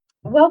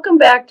Welcome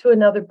back to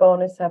another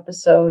bonus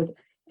episode.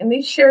 In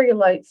these Share Your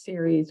Light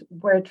series,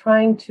 we're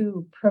trying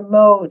to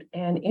promote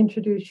and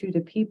introduce you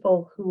to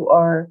people who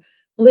are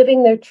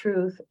living their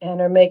truth and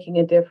are making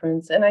a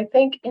difference. And I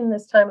think in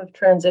this time of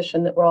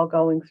transition that we're all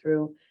going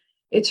through,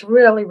 it's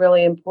really,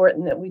 really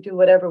important that we do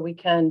whatever we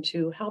can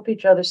to help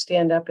each other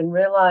stand up and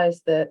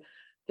realize that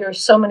there are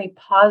so many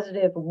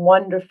positive,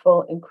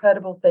 wonderful,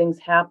 incredible things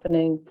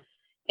happening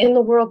in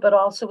the world, but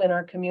also in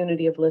our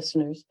community of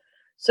listeners.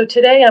 So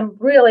today I'm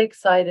really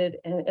excited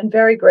and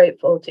very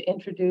grateful to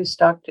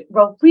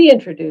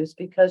reintroduce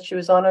because she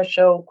was on our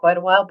show quite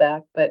a while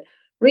back, but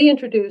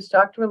reintroduce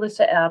Dr.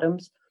 Alyssa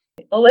Adams.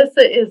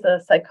 Alyssa is a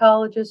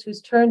psychologist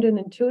who's turned an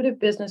intuitive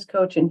business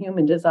coach and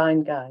human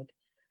design guide.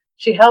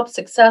 She helps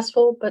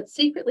successful but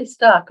secretly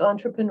stuck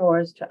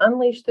entrepreneurs to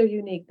unleash their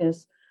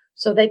uniqueness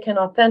so they can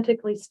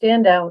authentically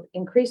stand out,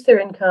 increase their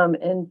income,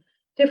 and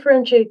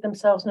differentiate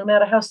themselves no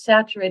matter how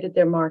saturated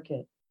their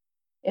market.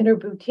 In her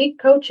boutique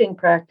coaching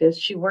practice,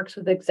 she works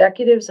with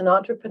executives and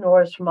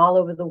entrepreneurs from all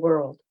over the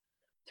world.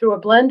 Through a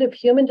blend of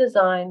human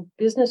design,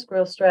 business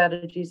growth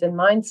strategies, and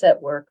mindset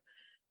work,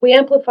 we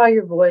amplify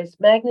your voice,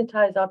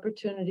 magnetize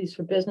opportunities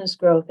for business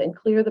growth, and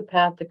clear the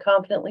path to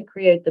confidently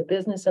create the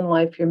business and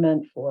life you're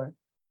meant for.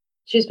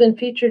 She's been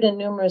featured in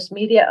numerous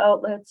media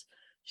outlets,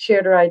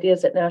 shared her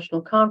ideas at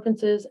national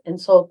conferences,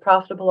 and sold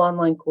profitable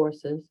online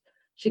courses.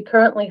 She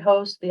currently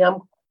hosts the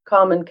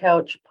Uncommon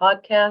Couch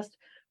podcast,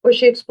 where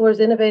she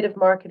explores innovative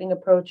marketing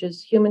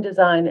approaches, human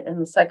design,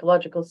 and the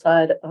psychological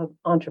side of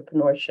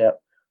entrepreneurship.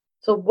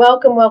 So,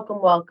 welcome,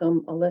 welcome,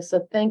 welcome,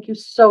 Alyssa. Thank you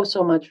so,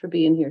 so much for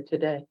being here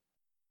today.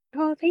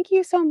 Oh, thank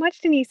you so much,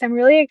 Denise. I'm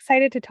really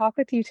excited to talk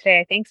with you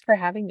today. Thanks for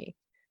having me.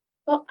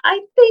 Well, I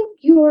think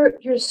your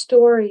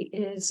story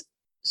is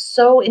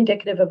so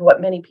indicative of what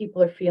many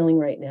people are feeling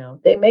right now.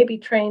 They may be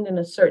trained in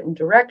a certain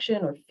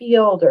direction or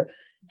field or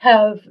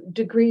have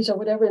degrees or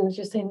whatever, and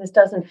just saying this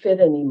doesn't fit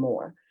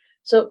anymore.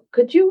 So,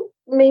 could you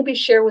maybe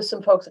share with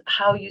some folks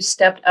how you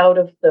stepped out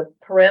of the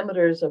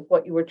parameters of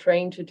what you were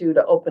trained to do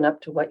to open up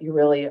to what you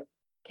really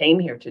came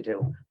here to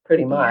do,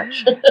 pretty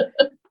much? Yeah,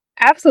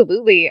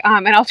 absolutely.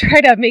 And I'll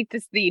try to make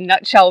this the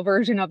nutshell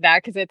version of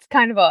that because it's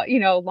kind of a,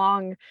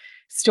 long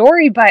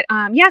story. But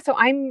yeah, so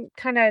I'm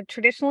kind of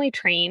traditionally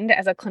trained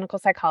as a clinical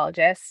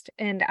psychologist,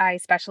 and I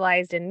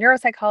specialized in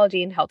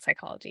neuropsychology and health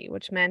psychology,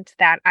 which meant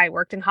that I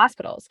worked in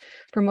hospitals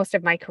for most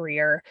of my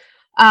career.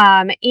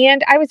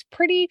 And I was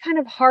pretty kind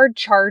of hard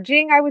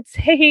charging, I would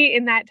say,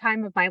 in that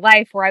time of my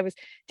life where I was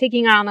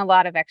taking on a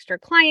lot of extra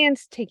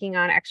clients, taking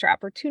on extra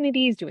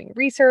opportunities, doing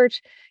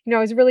research. I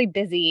was really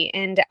busy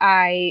and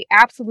I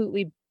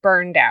absolutely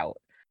burned out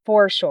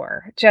for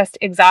sure. Just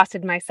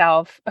exhausted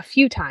myself a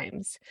few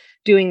times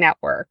doing that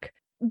work.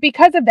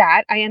 Because of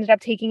that, I ended up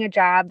taking a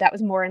job that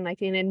was more in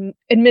like an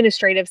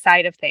administrative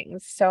side of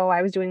things. So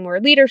I was doing more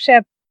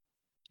leadership,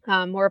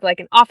 more of like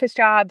an office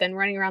job than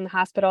running around the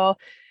hospital.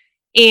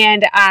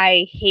 And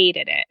I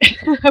hated it.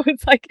 I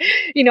was like,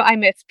 I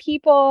miss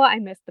people, I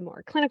miss the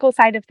more clinical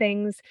side of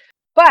things,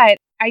 but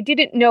I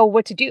didn't know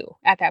what to do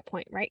at that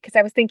point, right? Because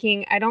I was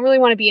thinking, I don't really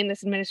want to be in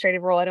this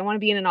administrative role. I don't want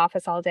to be in an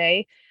office all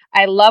day.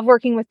 I love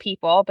working with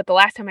people, but the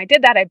last time I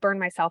did that, I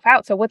burned myself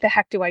out. So what the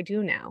heck do I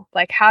do now?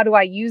 Like, how do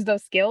I use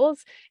those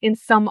skills in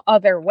some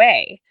other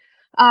way?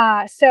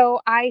 So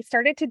I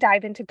started to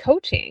dive into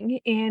coaching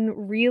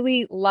and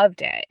really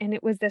loved it. And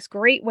it was this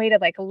great way to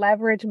like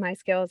leverage my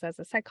skills as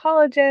a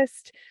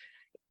psychologist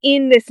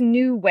in this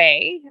new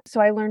way. So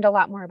I learned a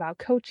lot more about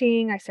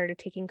coaching. I started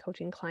taking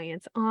coaching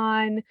clients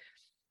on.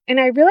 And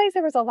I realized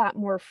there was a lot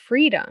more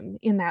freedom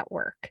in that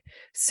work.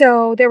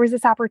 So there was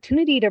this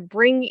opportunity to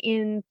bring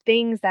in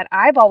things that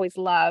I've always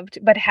loved,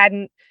 but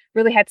hadn't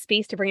really had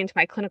space to bring into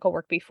my clinical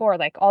work before,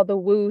 like all the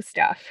woo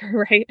stuff,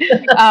 right?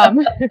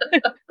 Um,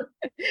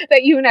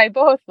 that you and I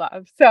both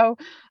love. So,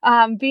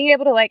 being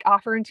able to like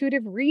offer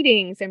intuitive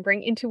readings and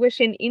bring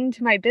intuition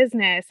into my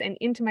business and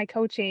into my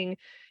coaching,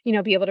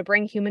 be able to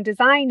bring human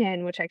design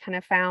in, which I kind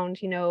of found,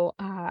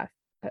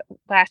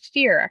 last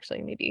year,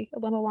 actually, maybe a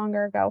little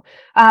longer ago.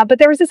 But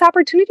there was this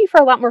opportunity for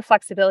a lot more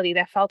flexibility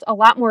that felt a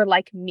lot more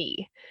like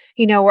me,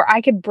 where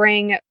I could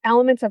bring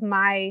elements of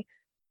my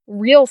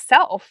real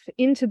self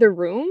into the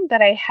room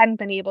that I hadn't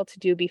been able to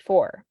do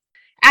before.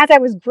 As I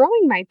was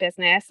growing my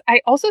business, I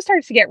also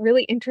started to get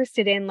really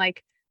interested in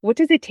like, what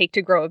does it take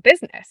to grow a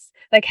business?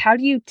 Like, how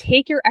do you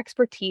take your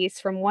expertise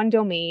from one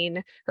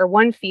domain or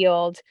one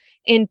field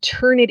and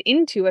turn it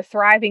into a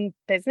thriving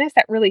business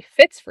that really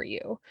fits for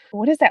you?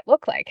 What does that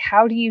look like?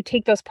 How do you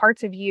take those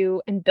parts of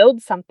you and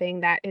build something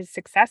that is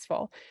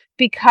successful?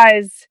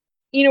 Because,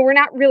 we're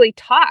not really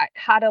taught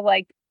how to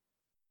like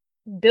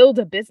build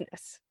a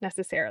business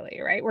necessarily,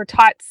 right? We're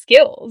taught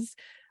skills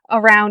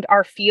around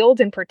our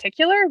field in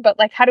particular, but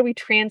like how do we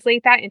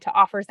translate that into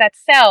offers that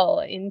sell,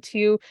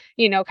 into,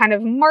 kind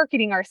of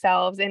marketing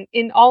ourselves and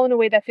in all in a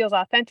way that feels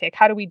authentic?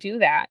 How do we do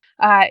that?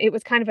 It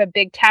was kind of a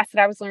big task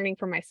that I was learning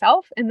for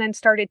myself and then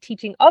started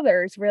teaching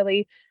others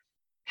really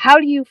how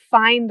do you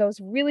find those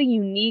really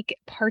unique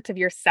parts of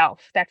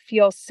yourself that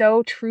feel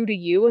so true to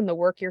you and the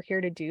work you're here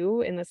to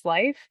do in this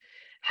life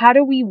how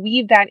do we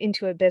weave that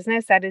into a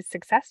business that is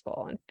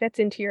successful and fits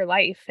into your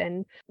life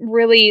and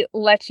really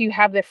lets you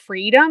have the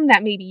freedom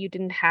that maybe you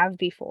didn't have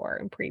before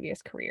in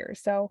previous careers?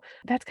 So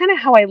that's kind of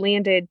how I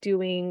landed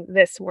doing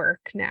this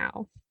work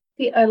now.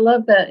 See, I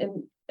love that.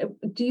 And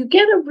do you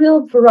get a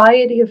real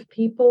variety of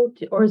people,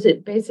 or is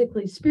it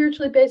basically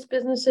spiritually based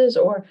businesses?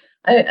 Or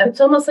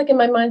it's almost like in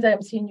my mind's eye,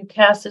 I'm seeing you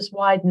cast this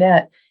wide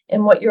net,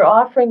 and what you're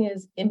offering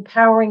is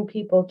empowering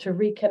people to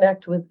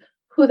reconnect with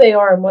who they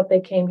are and what they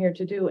came here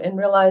to do, and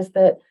realize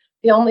that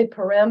the only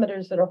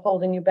parameters that are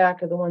holding you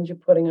back are the ones you're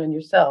putting on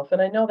yourself.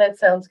 And I know that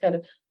sounds kind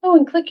of, oh,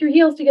 and click your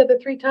heels together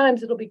 3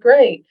 times, it'll be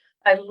great.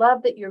 I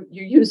love that you're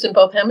using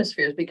both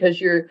hemispheres, because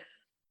you're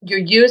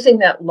using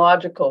that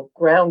logical,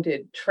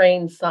 grounded,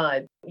 trained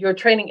side. You're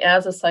training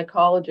as a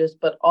psychologist,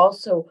 but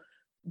also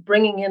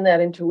bringing in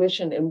that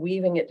intuition and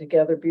weaving it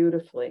together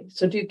beautifully.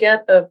 So do you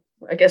get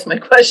I guess my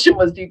question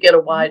was, do you get a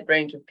wide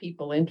range of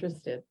people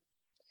interested?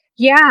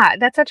 Yeah,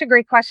 that's such a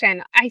great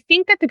question. I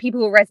think that the people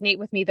who resonate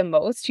with me the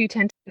most, who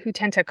tend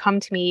to come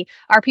to me,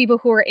 are people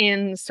who are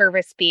in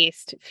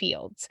service-based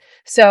fields.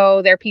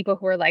 So they're people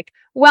who are like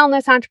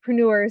wellness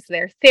entrepreneurs,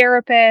 they're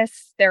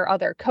therapists, they're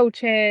other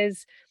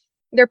coaches,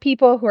 they're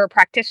people who are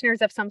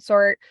practitioners of some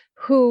sort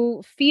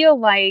who feel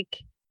like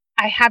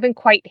I haven't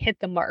quite hit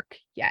the mark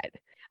yet.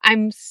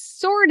 I'm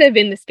sort of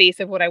in the space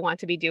of what I want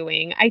to be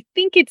doing. I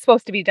think it's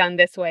supposed to be done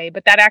this way,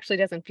 but that actually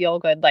doesn't feel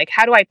good. Like,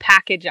 how do I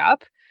package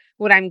up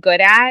what I'm good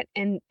at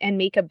and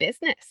make a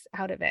business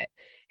out of it?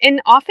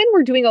 And often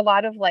we're doing a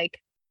lot of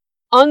like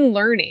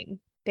unlearning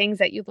things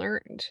that you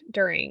learned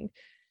during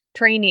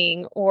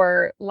training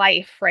or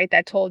life, right?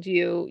 That told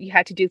you you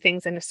had to do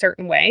things in a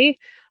certain way.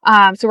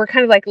 So we're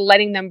kind of like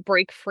letting them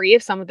break free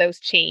of some of those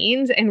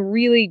chains and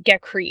really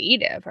get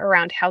creative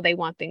around how they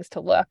want things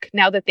to look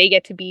now that they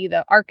get to be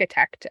the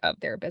architect of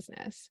their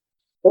business.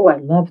 Oh, I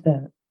love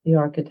that. The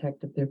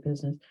architect of their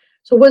business.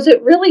 So was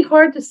it really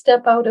hard to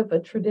step out of a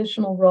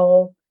traditional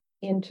role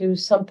into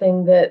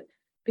something that,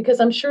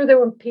 because I'm sure there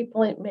were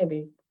people,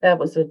 maybe that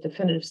was a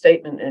definitive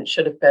statement and it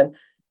should have been.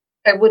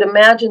 I would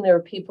imagine there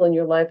were people in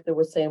your life that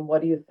were saying,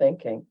 what are you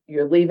thinking?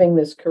 You're leaving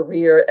this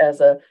career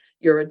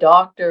you're a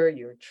doctor,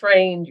 you're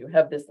trained, you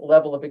have this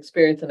level of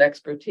experience and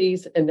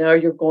expertise, and now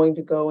you're going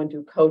to go and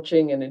do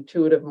coaching and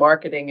intuitive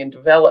marketing and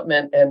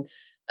development and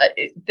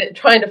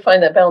trying to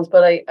find that balance.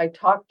 But I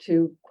talked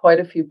to quite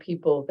a few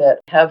people that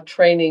have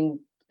training,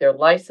 they're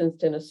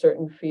licensed in a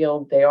certain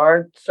field, they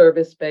are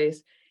service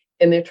based,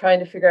 and they're trying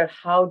to figure out,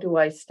 how do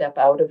I step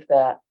out of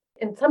that?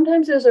 And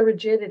sometimes there's a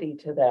rigidity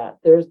to that.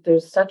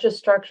 There's such a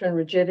structure and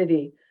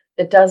rigidity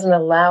that doesn't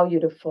allow you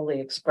to fully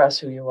express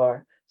who you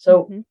are.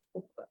 So Mhm.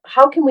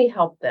 how can we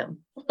help them?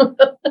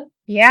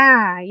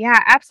 Yeah,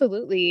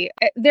 absolutely.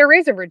 There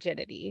is a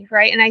rigidity,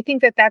 right? And I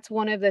think that that's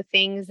one of the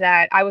things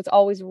that I was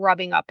always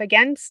rubbing up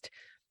against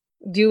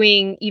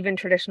doing even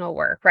traditional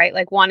work, right?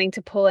 Like wanting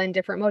to pull in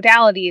different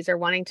modalities or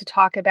wanting to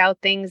talk about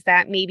things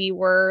that maybe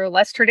were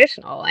less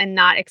traditional and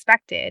not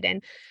expected.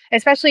 And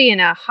especially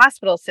in a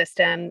hospital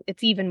system,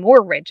 it's even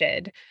more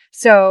rigid.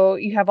 So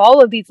you have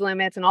all of these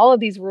limits and all of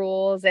these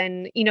rules,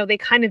 and they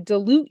kind of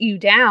dilute you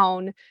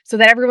down so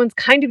that everyone's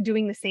kind of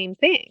doing the same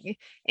thing.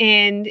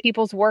 And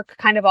people's work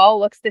kind of all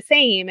looks the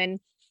same. And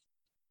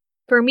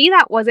for me,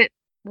 that wasn't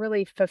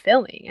really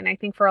fulfilling. And I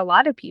think for a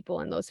lot of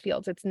people in those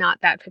fields, it's not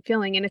that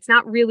fulfilling. And it's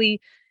not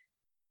really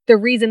the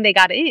reason they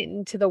got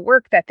into the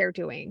work that they're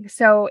doing.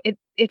 So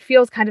it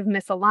feels kind of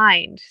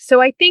misaligned.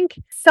 So I think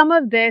some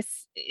of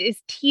this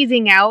is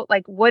teasing out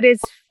like what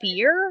is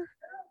fear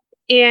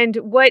and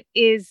what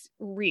is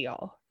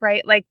real,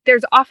 right? Like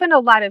there's often a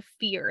lot of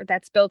fear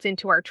that's built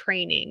into our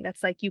training.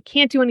 That's like, you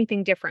can't do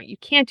anything different. You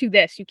can't do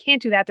this. You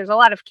can't do that. There's a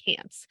lot of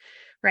can'ts,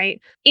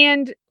 right?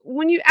 And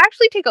when you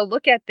actually take a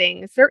look at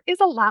things, there is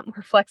a lot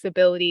more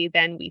flexibility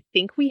than we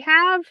think we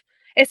have,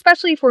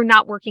 especially if we're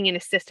not working in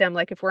a system,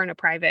 like if we're in a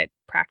private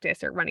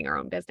practice or running our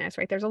own business,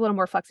 right? There's a little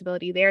more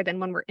flexibility there than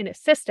when we're in a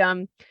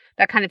system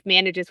that kind of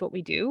manages what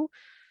we do.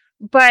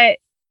 But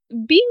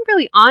being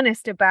really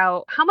honest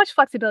about how much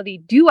flexibility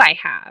do I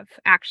have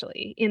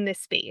actually in this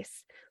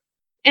space?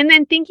 And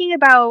then thinking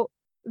about,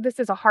 this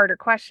is a harder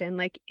question,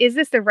 like, is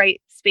this the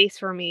right space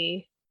for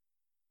me?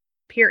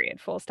 Period,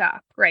 full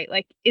stop, right?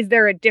 Like, is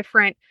there a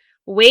different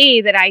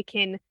way that I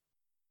can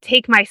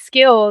take my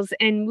skills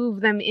and move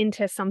them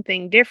into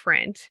something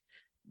different,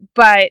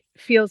 but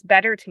feels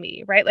better to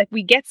me, right? Like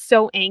we get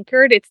so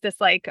anchored. It's this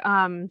like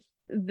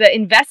the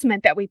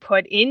investment that we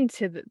put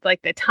into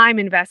like the time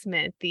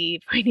investment,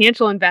 the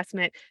financial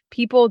investment,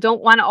 people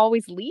don't want to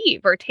always leave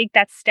or take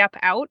that step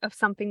out of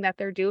something that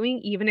they're doing,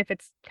 even if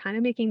it's kind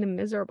of making them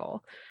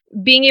miserable.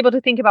 Being able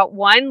to think about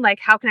one, like,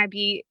 how can I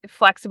be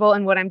flexible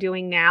in what I'm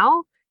doing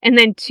now? And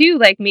then two,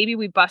 like maybe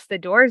we bust the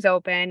doors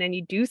open and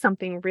you do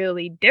something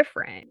really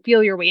different,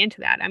 feel your way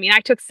into that. I mean, I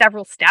took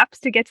several steps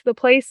to get to the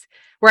place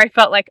where I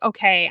felt like,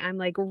 okay, I'm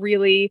like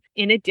really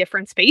in a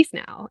different space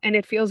now and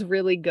it feels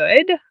really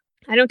good.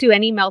 I don't do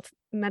any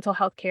mental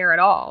health care at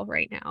all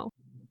right now.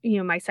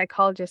 My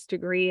psychologist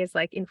degree is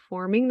like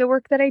informing the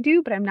work that I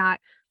do, but I'm not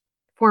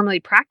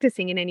formally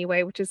practicing in any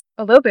way, which is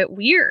a little bit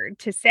weird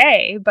to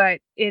say, but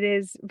it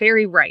is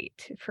very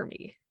right for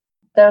me.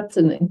 That's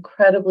an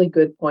incredibly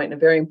good point. A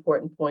very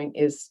important point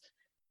is,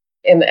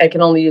 and I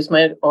can only use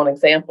my own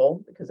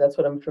example because that's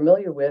what I'm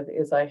familiar with,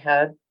 is I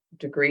had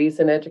degrees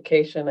in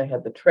education, I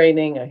had the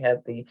training, I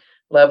had the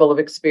level of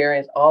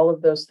experience, all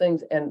of those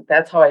things. And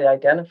that's how I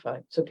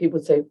identified. So people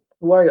would say,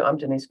 who are you? I'm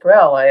Denise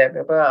Grell.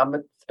 I'm a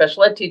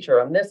special ed teacher.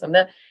 I'm this, I'm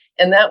that.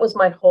 And that was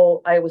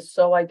I was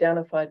so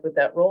identified with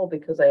that role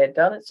because I had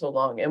done it so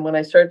long. And when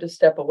I started to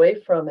step away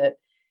from it,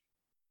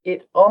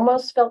 it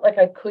almost felt like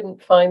I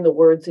couldn't find the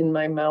words in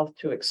my mouth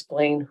to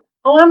explain.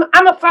 Oh,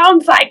 I'm a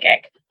found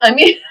psychic. How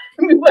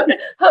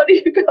do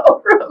you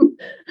go from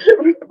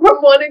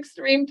one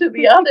extreme to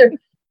the other?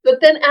 But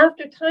then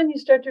after time, you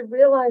start to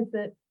realize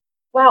that,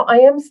 wow,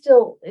 I'm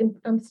still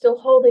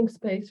holding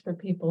space for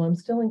people. I'm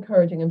still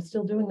encouraging. I'm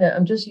still doing that.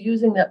 I'm just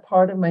using that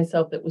part of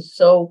myself that was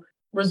so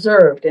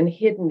reserved and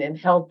hidden and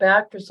held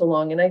back for so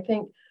long. And I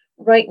think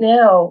right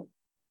now,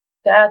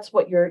 that's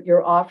what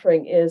you're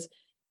offering is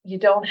you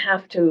don't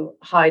have to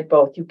hide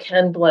both. You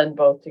can blend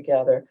both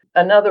together.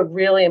 Another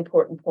really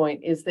important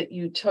point is that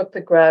you took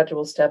the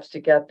gradual steps to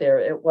get there.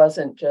 It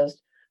wasn't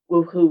just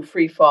woohoo,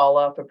 free fall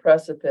off a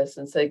precipice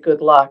and say good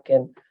luck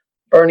and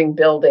burning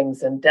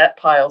buildings and debt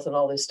piles and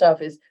all this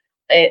stuff.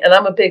 And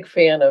I'm a big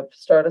fan of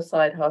start a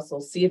side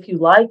hustle, see if you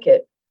like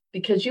it,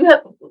 because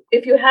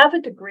if you have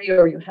a degree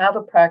or you have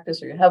a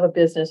practice or you have a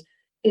business,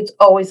 it's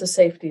always a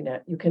safety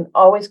net. You can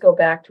always go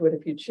back to it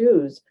if you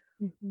choose.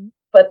 Mm-hmm.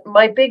 But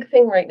my big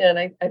thing right now,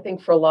 and I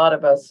think for a lot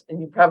of us, and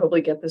you probably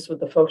get this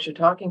with the folks you're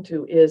talking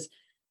to, is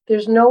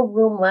there's no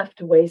room left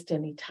to waste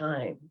any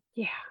time.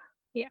 Yeah.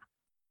 Yeah.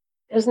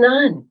 There's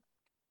none.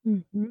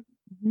 Mm-hmm.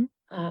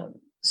 Mm-hmm.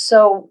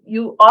 So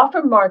you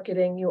offer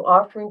marketing, you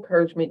offer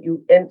encouragement,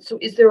 and so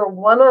is there a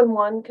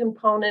one-on-one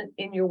component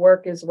in your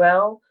work as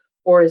well?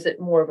 Or is it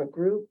more of a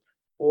group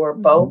or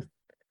both?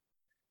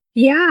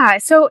 Yeah,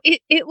 so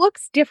it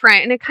looks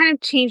different and it kind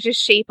of changes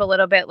shape a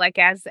little bit like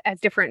as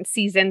different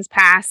seasons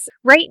pass.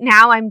 Right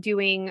now I'm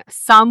doing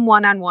some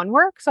one-on-one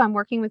work, so I'm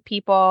working with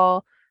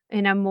people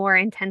in a more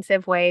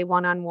intensive way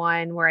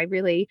one-on-one where I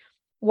really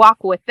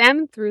walk with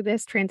them through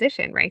this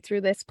transition, right?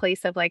 Through this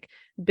place of like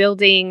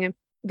building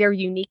their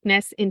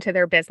uniqueness into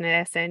their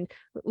business and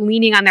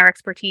leaning on their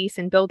expertise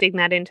and building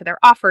that into their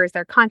offers,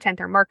 their content,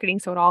 their marketing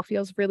so it all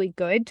feels really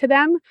good to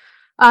them.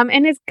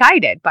 And is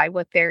guided by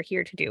what they're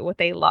here to do, what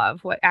they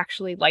love, what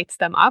actually lights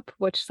them up,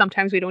 which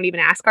sometimes we don't even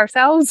ask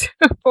ourselves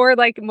for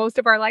like most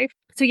of our life.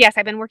 So yes,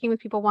 I've been working with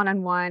people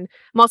one-on-one.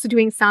 I'm also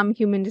doing some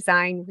human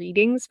design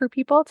readings for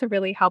people to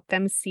really help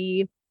them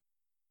see,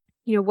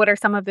 what are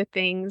some of the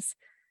things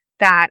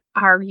that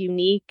are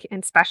unique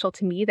and special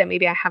to me that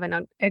maybe I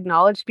haven't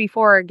acknowledged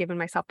before or given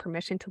myself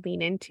permission to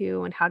lean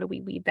into, and how do we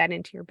weave that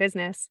into your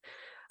business?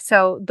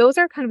 So those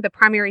are kind of the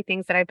primary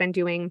things that I've been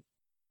doing.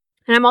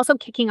 And I'm also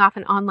kicking off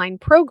an online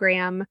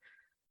program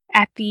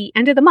at the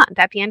end of the month,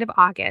 at the end of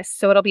August.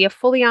 So it'll be a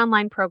fully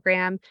online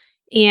program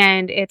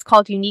and it's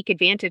called Unique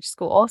Advantage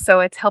School.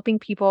 So it's helping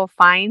people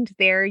find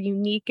their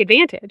unique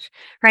advantage,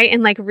 right?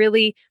 And like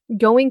really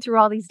going through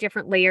all these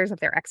different layers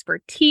of their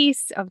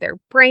expertise, of their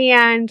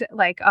brand,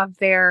 like of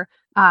their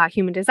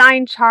human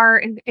design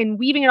chart and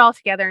weaving it all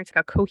together into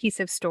a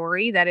cohesive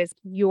story that is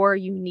your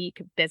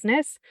unique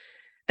business.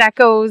 That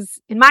goes,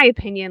 in my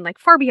opinion, like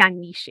far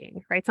beyond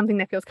niching, right? Something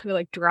that feels kind of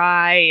like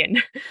dry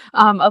and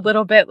a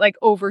little bit like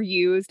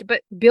overused,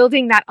 but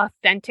building that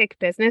authentic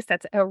business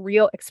that's a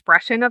real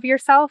expression of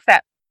yourself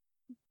that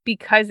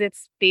because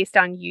it's based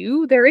on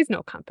you, there is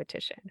no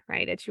competition,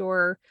 right? It's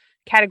your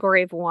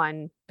category of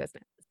one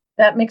business.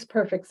 That makes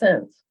perfect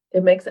sense.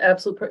 It makes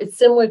it's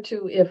similar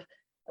to if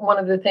one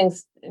of the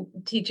things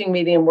teaching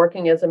medium,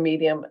 working as a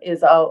medium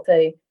is I'll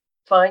say,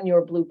 find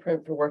your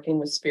blueprint for working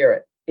with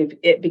spirit.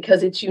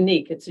 Because it's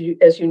unique, it's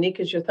as unique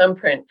as your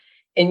thumbprint,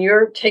 and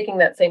you're taking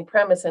that same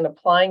premise and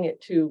applying it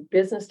to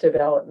business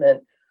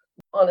development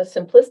on a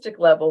simplistic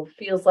level,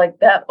 feels like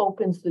that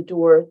opens the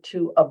door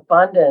to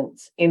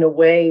abundance in a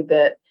way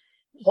that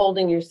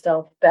holding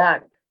yourself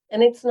back.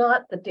 And it's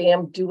not the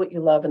damn do what you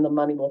love and the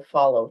money will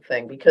follow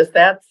thing, because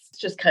that's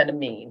just kind of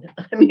mean.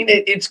 I mean,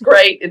 it's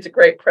great. It's a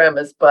great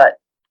premise, but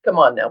come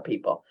on now,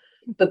 people.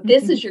 But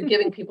this is you're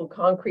giving people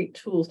concrete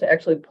tools to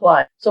actually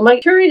apply. So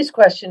my curious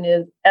question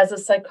is, as a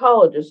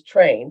psychologist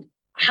trained,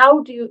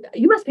 how do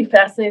you must be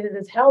fascinated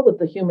as hell with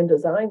the human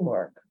design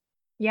work.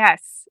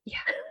 Yes. Yeah.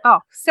 Oh,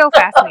 so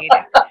fascinating.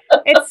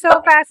 It's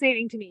so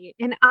fascinating to me.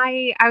 And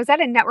I was at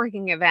a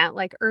networking event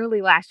like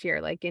early last year,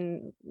 like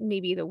in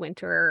maybe the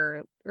winter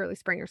or early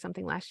spring or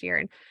something last year.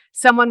 And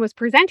someone was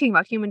presenting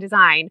about human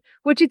design,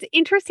 which it's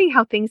interesting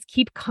how things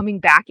keep coming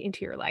back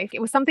into your life.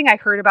 It was something I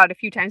heard about a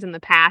few times in the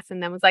past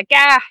and then was like,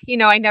 I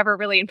never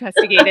really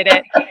investigated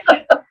it.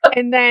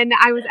 And then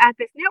I was at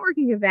this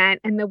networking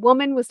event and the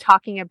woman was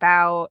talking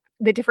about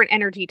the different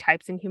energy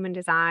types in human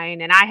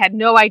design. And I had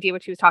no idea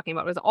what she was talking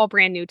about. It was all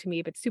brand new to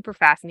me, but super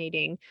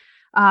fascinating.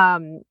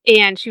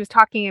 And she was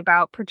talking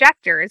about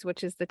projectors,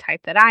 which is the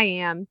type that I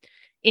am,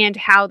 and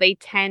how they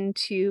tend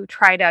to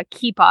try to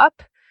keep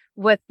up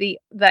with the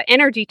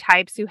energy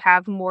types who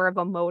have more of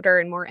a motor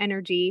and more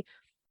energy,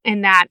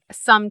 and that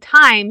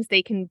sometimes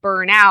they can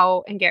burn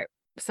out and get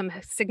some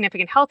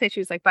significant health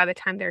issues like by the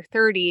time they're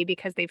 30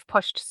 because they've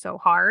pushed so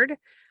hard.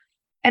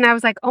 And I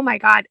was like, "Oh my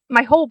god,"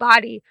 my whole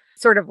body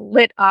sort of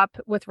lit up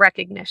with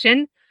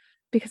recognition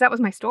because that was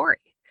my story.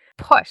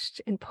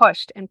 Pushed and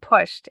pushed and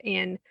pushed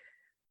and,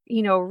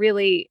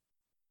 really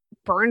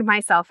burned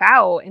myself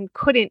out and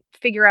couldn't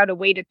figure out a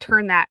way to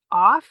turn that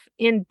off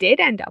and did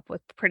end up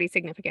with pretty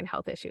significant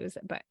health issues.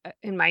 But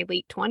in my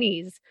late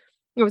 20s,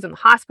 I was in the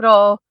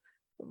hospital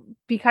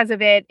because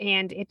of it,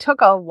 and it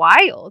took a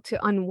while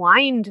to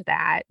unwind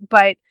that.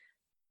 But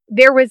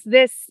there was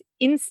this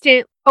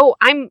instant, oh,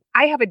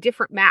 I have a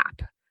different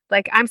map.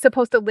 Like I'm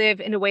supposed to live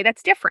in a way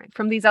that's different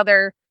from these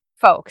other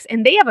folks,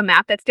 and they have a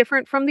map that's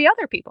different from the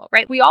other people,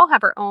 right? We all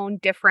have our own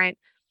different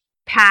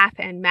path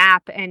and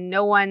map, and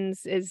no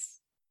one's is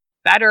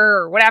better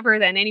or whatever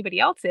than anybody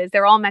else is.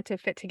 They're all meant to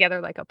fit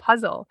together like a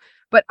puzzle.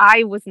 But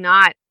I was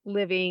not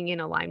living in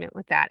alignment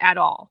with that at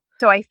all.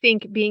 So I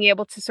think being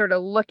able to sort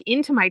of look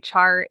into my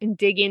chart and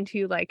dig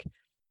into like,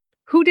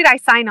 who did I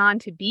sign on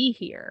to be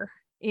here?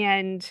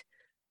 And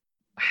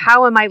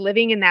how am I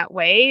living in that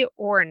way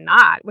or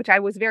not? Which I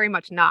was very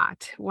much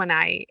not when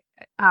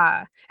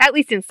at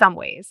least in some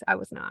ways, I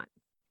was not.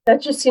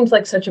 That just seems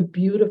like such a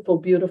beautiful,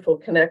 beautiful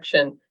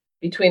connection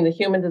between the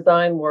human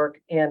design work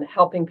and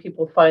helping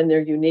people find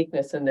their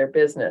uniqueness in their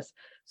business.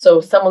 So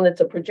someone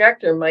that's a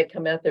projector might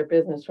come at their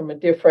business from a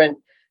different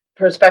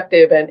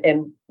perspective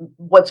and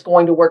what's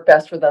going to work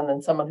best for them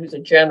than someone who's a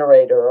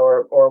generator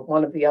or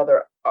one of the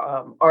other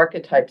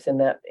archetypes in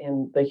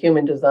the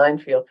human design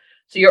field.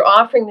 So you're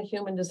offering the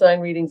human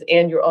design readings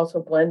and you're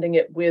also blending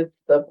it with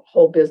the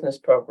whole business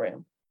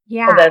program.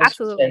 Yeah, Oh, that is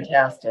absolutely.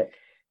 fantastic.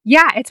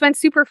 Yeah, it's been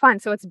super fun.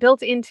 So it's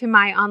built into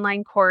my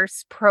online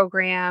course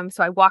program.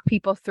 So I walk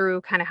people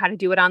through kind of how to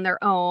do it on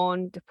their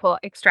own to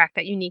extract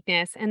that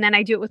uniqueness. And then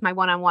I do it with my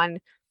one-on-one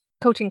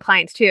coaching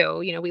clients too.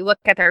 We look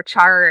at their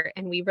chart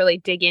and we really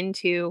dig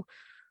into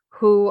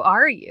who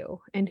are you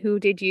and who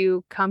did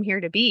you come here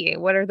to be?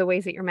 What are the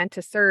ways that you're meant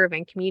to serve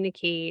and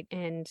communicate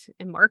and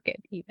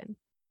market even?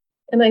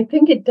 And I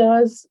think it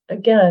does,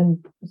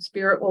 again,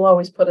 spirit will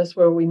always put us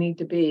where we need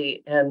to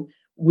be. And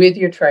with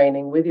your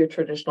training, with your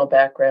traditional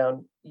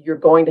background, you're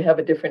going to have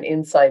a different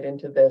insight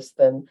into this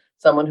than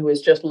someone who has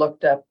just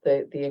looked up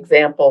the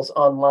examples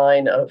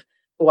online of,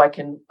 oh, I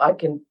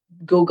can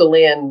Google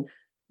in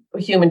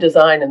human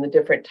design and the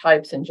different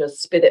types and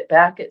just spit it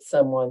back at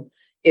someone.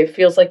 It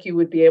feels like you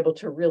would be able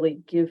to really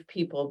give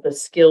people the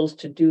skills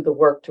to do the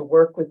work, to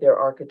work with their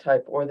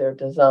archetype or their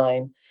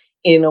design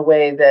in a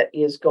way that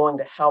is going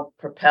to help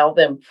propel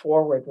them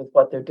forward with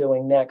what they're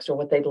doing next or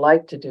what they'd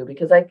like to do.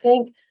 Because I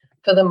think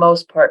for the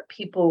most part,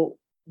 people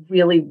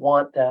really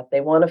want that.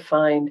 They want to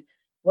find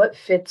what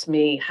fits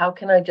me. How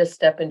can I just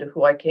step into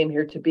who I came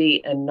here to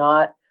be and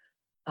not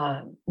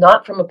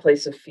from a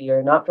place of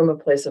fear, not from a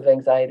place of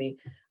anxiety.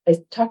 I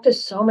talk to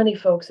so many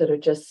folks that are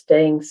just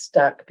staying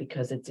stuck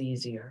because it's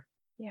easier.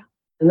 Yeah.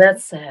 And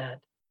that's sad.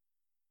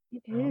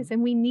 It is.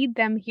 And we need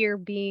them here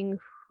being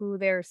who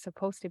they're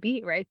supposed to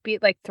be, right? Be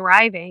like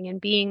thriving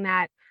and being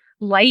that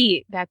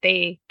light that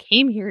they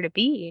came here to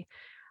be.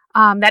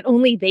 That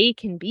only they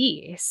can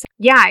be. So,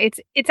 yeah,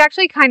 it's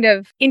actually kind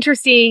of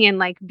interesting and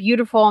like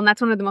beautiful. And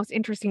that's one of the most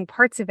interesting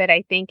parts of it,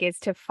 I think, is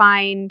to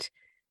find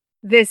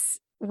this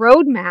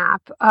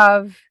roadmap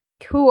of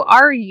who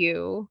are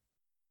you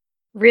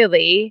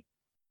really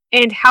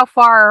and how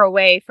far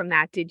away from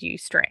that did you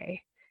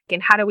stray?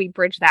 And how do we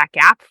bridge that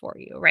gap for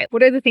you, right?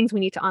 What are the things we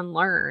need to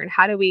unlearn?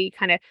 How do we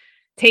kind of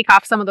take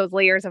off some of those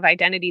layers of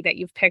identity that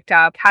you've picked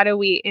up? How do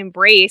we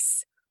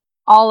embrace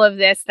all of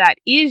this that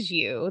is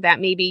you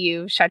that maybe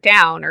you've shut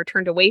down or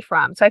turned away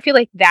from? So I feel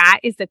like that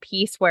is the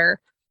piece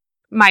where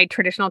my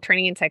traditional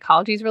training in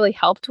psychology has really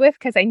helped with,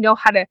 because I know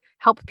how to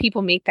help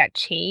people make that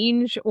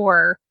change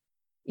or,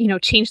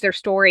 change their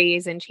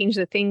stories and change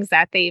the things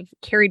that they've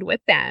carried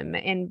with them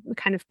and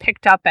kind of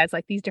picked up as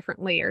like these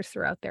different layers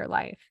throughout their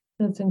life.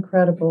 That's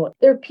incredible.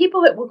 There are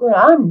people that will go,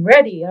 I'm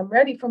ready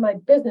for my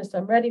business.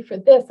 I'm ready for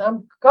this.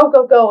 I'm go,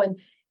 go, go.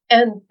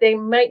 And they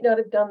might not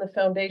have done the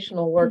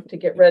foundational work to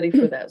get ready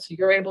for that. So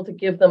you're able to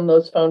give them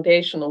those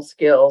foundational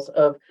skills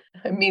of,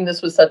 I mean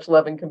this with such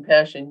love and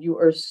compassion. You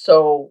are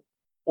so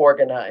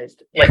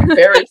organized, like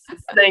very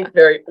succinct,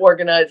 very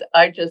organized.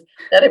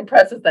 That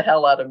impresses the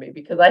hell out of me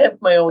because I have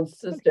my own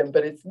system,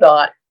 but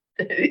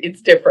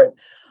it's different.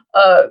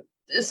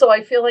 So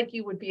I feel like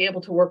you would be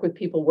able to work with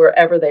people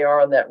wherever they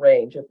are on that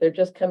range. If they're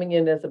just coming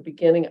in as a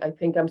beginning, I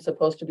think I'm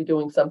supposed to be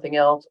doing something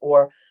else,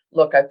 or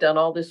look, I've done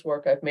all this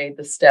work, I've made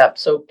the step.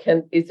 So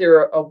is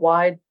there a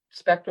wide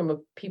spectrum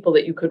of people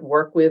that you could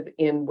work with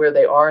in where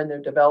they are in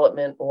their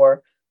development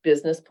or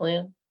business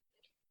plan?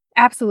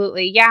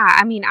 Absolutely. Yeah.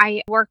 I mean,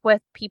 I work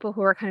with people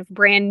who are kind of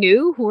brand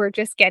new, who are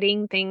just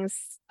getting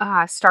things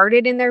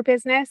started in their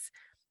business.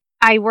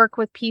 I work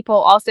with people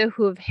also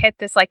who have hit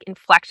this like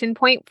inflection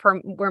point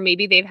from where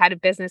maybe they've had a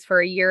business for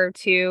a year or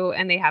two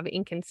and they have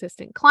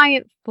inconsistent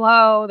client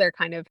flow. They're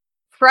kind of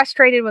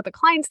frustrated with the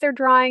clients they're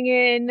drawing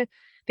in.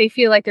 They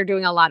feel like they're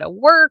doing a lot of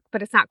work,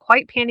 but it's not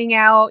quite panning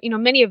out.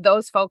 Many of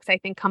those folks I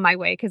think come my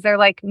way because they're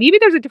like, maybe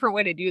there's a different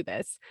way to do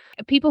this.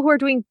 People who are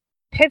doing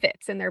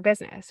pivots in their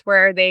business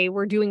where they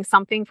were doing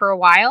something for a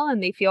while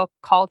and they feel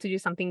called to do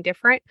something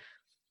different.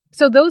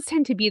 So those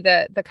tend to be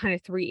the kind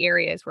of three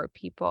areas where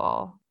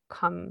people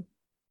come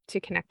to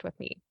connect with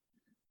me.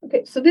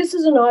 Okay, so this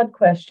is an odd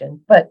question,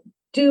 but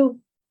do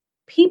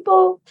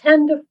people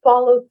tend to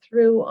follow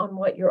through on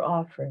what you're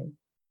offering?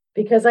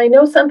 Because I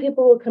know some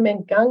people will come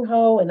in gung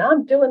ho and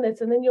I'm doing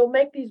this, and then you'll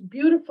make these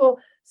beautiful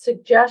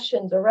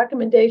suggestions or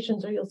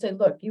recommendations, or you'll say,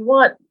 look, you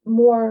want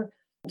more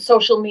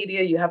social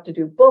media, you have to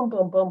do boom,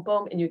 boom, boom,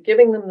 boom, and you're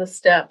giving them the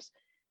steps.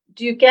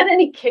 Do you get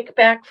any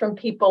kickback from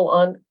people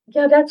on,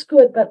 yeah, that's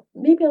good, but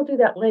maybe I'll do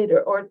that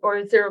later? Or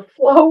is there a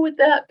flow with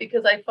that?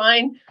 Because I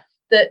find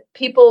that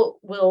people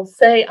will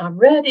say, I'm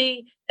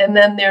ready, and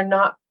then they're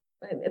not.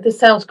 This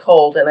sounds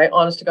cold, and I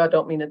honest to God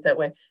don't mean it that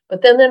way,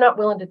 but then they're not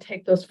willing to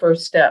take those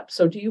first steps.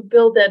 So do you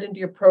build that into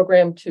your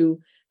program to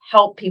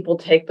help people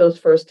take those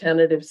first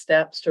tentative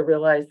steps to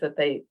realize that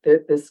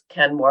this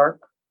can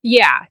work?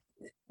 Yeah,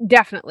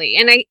 definitely.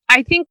 And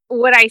I think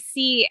what I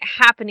see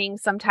happening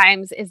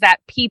sometimes is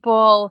that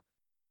people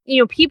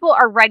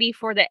are ready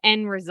for the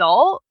end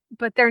result,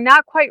 but they're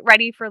not quite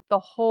ready for the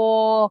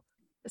whole,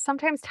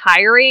 sometimes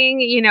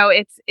tiring,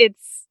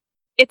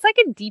 it's like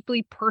a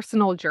deeply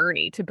personal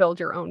journey to build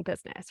your own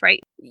business, right?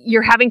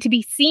 You're having to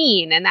be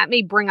seen, and that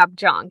may bring up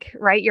junk,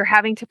 right? You're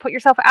having to put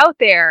yourself out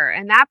there,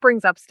 and that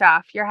brings up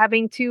stuff. You're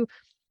having to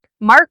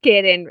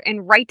market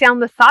and write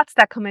down the thoughts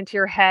that come into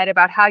your head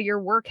about how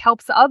your work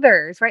helps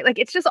others, right? Like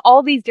it's just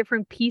all these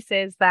different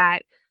pieces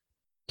that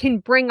can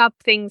bring up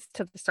things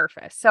to the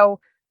surface. So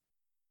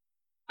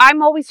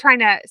I'm always trying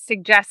to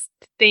suggest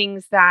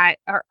things that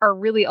are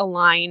really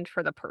aligned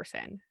for the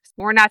person.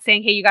 We're not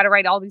saying, hey, you got to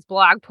write all these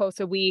blog posts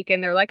a week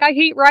and they're like, I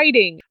hate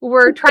writing.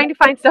 We're trying to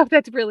find stuff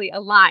that's really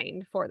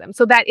aligned for them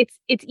so that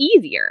it's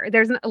easier.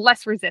 There's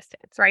less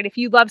resistance, right? If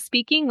you love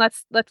speaking,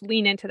 let's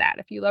lean into that.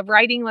 If you love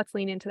writing, let's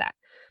lean into that.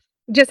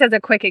 Just as a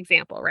quick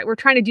example, right? We're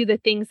trying to do the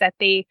things that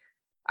they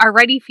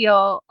already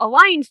feel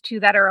aligned to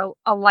that are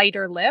a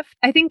lighter lift.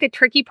 I think the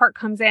tricky part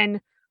comes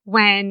in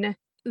when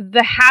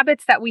the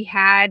habits that we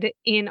had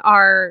in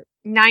our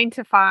 9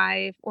 to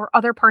 5 or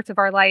other parts of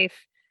our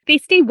life, they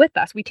stay with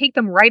us. We take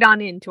them right on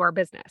into our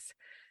business.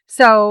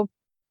 So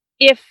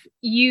if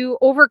you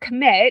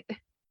overcommit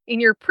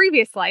in your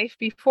previous life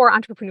before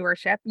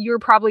entrepreneurship, you're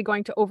probably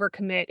going to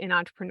overcommit in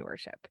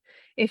entrepreneurship.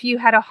 If you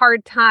had a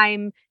hard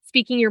time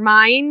speaking your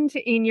mind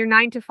in your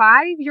 9 to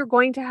 5, you're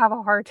going to have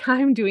a hard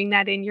time doing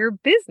that in your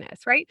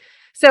business, right?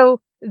 So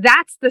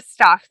that's the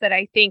stuff that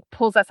I think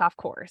pulls us off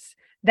course.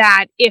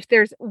 That if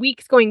there's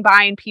weeks going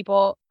by and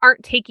people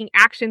aren't taking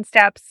action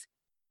steps,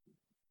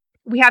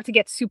 we have to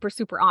get super,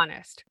 super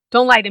honest.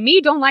 Don't lie to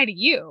me. Don't lie to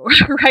you,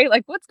 right?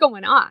 Like what's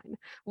going on?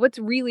 What's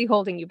really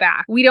holding you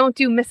back? We don't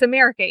do Miss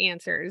America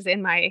answers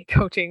in my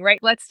coaching, right?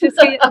 Let's just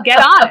get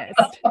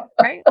honest,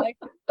 right? Like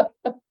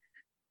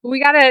we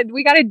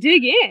gotta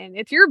dig in.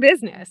 It's your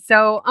business.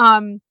 So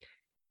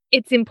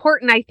it's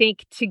important, I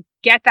think, to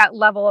get that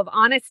level of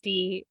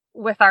honesty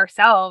with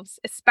ourselves,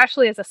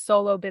 especially as a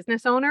solo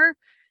business owner,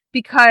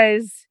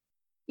 because,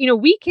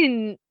 we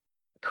can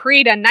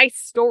create a nice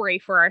story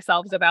for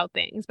ourselves about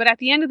things. But at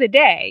the end of the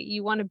day,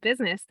 you want a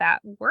business that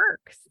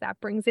works, that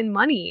brings in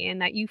money,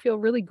 and that you feel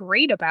really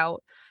great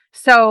about.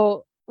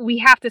 So we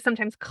have to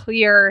sometimes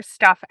clear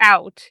stuff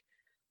out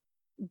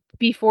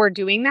before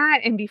doing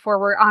that and before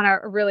we're on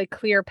a really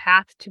clear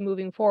path to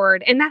moving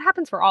forward. And that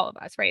happens for all of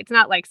us, right? It's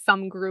not like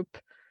some group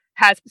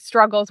has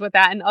struggles with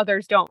that and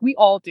others don't. We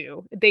all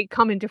do. They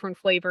come in different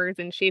flavors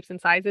and shapes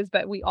and sizes,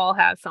 but we all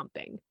have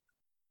something.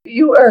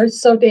 You are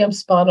so damn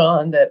spot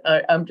on that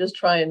I'm just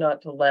trying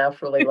not to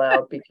laugh really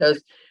loud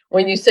because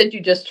when you said you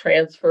just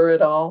transfer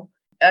it all,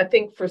 I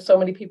think for so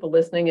many people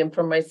listening and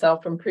from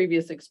myself from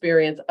previous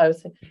experience, I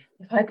was saying,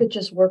 if I could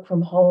just work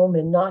from home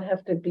and not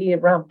have to be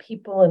around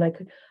people and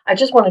I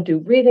just want to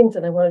do readings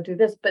and I want to do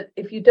this. But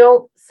if you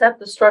don't set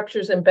the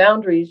structures and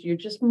boundaries, you're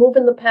just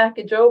moving the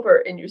package over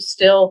and you're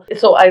still.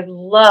 So I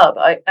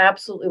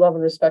absolutely love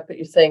and respect that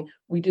you're saying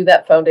we do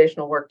that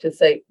foundational work to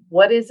say,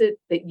 what is it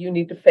that you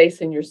need to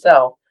face in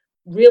yourself?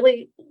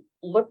 Really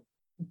look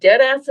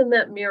dead ass in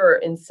that mirror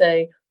and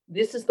say,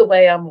 this is the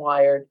way I'm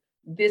wired.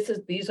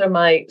 These are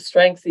my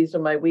strengths. These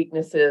are my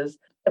weaknesses.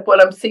 What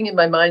I'm seeing in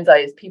my mind's eye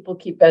is people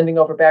keep bending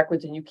over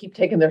backwards and you keep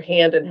taking their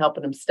hand and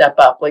helping them step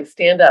up, like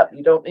stand up.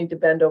 You don't need to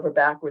bend over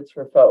backwards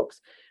for folks.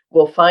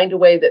 We'll find a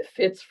way that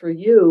fits for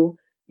you,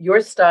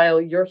 your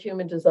style, your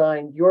human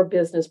design, your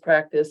business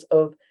practice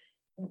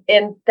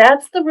and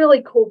that's the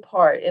really cool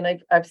part. And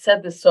I've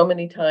said this so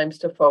many times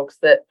to folks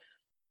that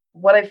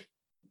what I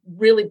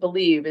really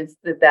believe is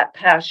that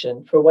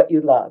passion for what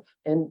you love,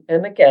 and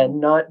again,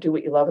 not do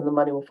what you love and the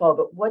money will follow,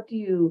 but what do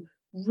you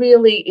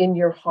really in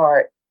your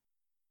heart,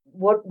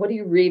 what do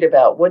you read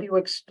about, what do you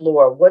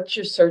explore, what's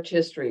your search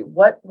history,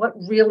 what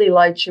really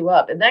lights you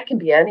up? And that can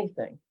be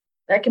anything.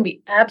 That can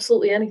be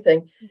absolutely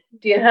anything.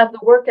 Do you have the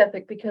work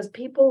ethic? Because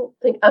people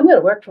think I'm going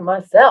to work for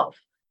myself.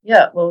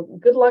 Yeah, well,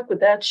 good luck with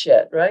that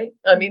shit, right?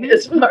 I mean, Mhm.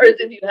 as far as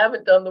if you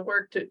haven't done the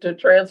work to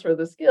transfer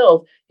the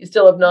skills, you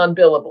still have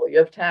non-billable, you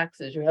have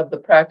taxes, you have the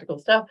practical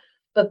stuff.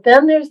 But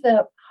then there's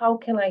that, how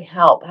can I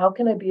help? How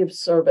can I be of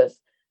service?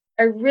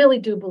 I really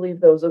do believe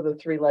those are the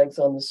three legs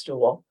on the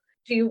stool.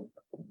 Do you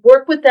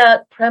work with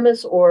that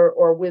premise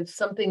or with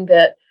something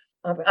that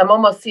I'm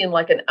almost seeing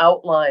like an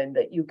outline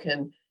that you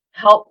can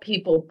help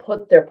people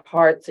put their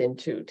parts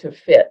into to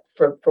fit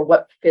for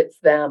what fits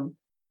them,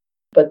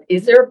 but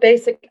is there a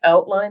basic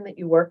outline that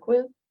you work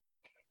with?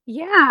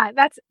 Yeah,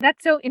 that's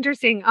so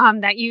interesting,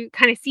 that you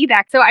kinda see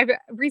that. So I've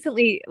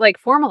recently, like,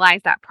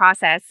 formalized that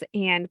process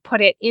and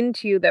put it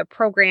into the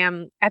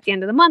program at the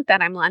end of the month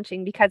that I'm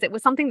launching because it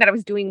was something that I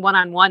was doing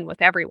one-on-one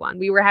with everyone.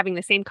 We were having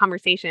the same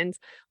conversations,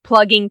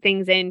 plugging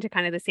things into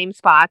kind of the same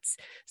spots.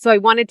 So I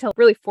wanted to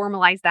really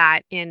formalize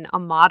that in a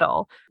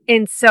model.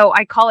 And so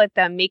I call it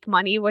the make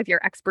money with your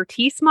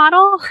expertise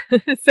model.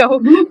 So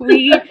Mhm.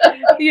 we,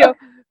 you know,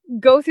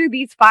 go through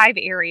these 5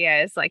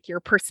 areas, like your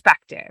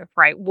perspective,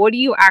 right? What do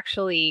you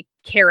actually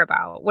care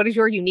about? What is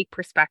your unique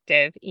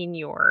perspective in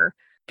your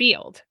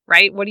field,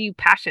 right? What are you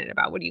passionate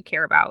about? What do you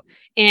care about?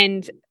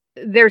 And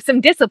there's some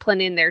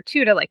discipline in there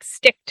too to like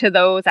stick to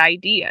those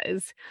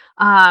ideas.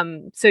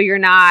 So you're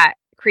not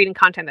creating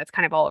content that's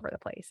kind of all over the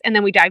place. And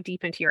then we dive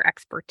deep into your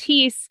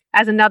expertise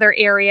as another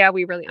area.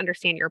 We really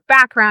understand your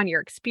background,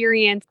 your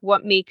experience,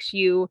 what makes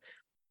you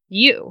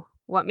you,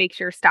 what makes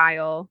your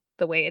style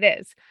the way it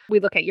is. We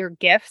look at your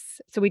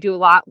gifts. So we do a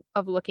lot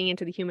of looking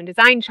into the human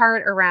design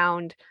chart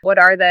around what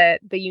are the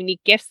unique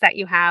gifts that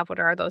you have, what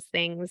are those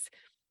things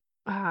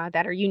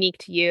that are unique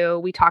to you.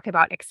 We talk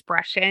about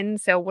expression.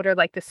 So, what are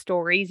like the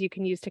stories you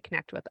can use to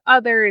connect with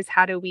others?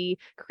 How do we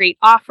create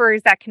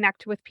offers that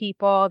connect with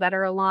people that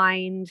are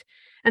aligned?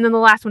 And then the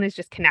last one is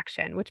just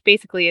connection, which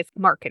basically is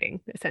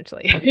marketing,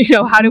 essentially.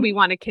 How do Mhm. we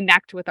want to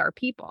connect with our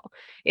people?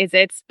 Is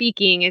it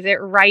speaking? Is it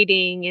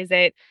writing? Is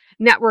it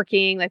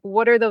networking? Like,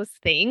 what are those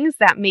things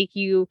that make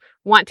you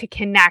want to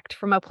connect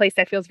from a place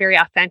that feels very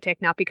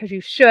authentic, not because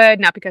you should,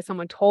 not because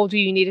someone told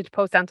you you needed to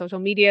post on social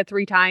media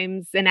 3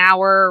 times an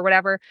hour or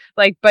whatever,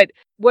 like, but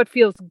what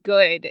feels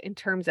good in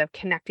terms of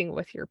connecting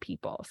with your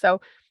people.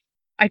 So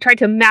I tried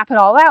to map it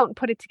all out and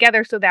put it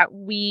together so that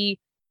we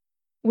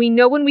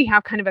know when we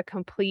have kind of a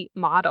complete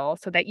model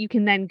so that you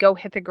can then go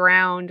hit the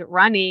ground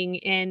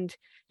running and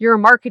your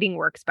marketing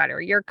works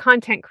better. Your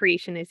content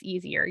creation is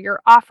easier.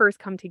 Your offers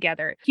come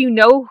together. You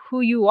know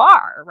who you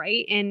are,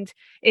 right? And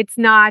it's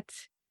not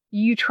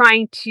you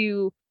trying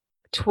to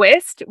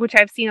twist, which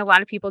I've seen a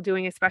lot of people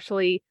doing,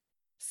 especially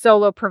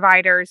solo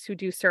providers who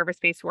do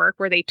service-based work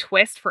where they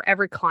twist for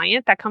every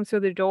client that comes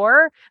through the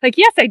door. Like,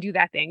 yes, I do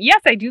that thing.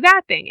 Yes, I do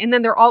that thing. And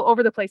then they're all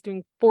over the place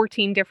doing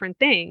 14 different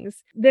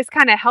things. This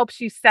kind of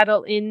helps you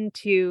settle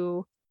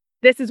into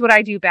this is what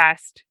I do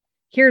best.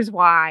 Here's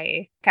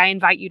why. I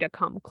invite you to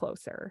come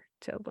closer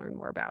to learn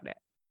more about it.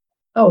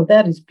 Oh,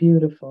 that is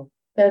beautiful.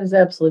 That is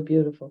absolutely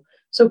beautiful.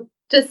 So,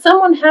 does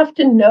someone have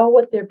to know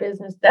what their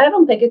business? I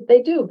don't think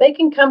they do. They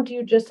can come to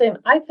you just saying,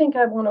 "I think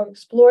I want to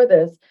explore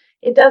this."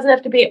 It doesn't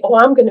have to be, "Oh,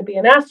 I'm going to be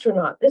an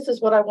astronaut. This is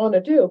what I want to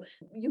do."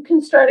 You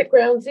can start at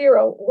ground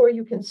zero, or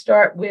you can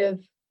start with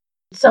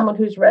someone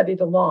who's ready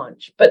to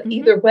launch. But Hmm.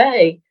 either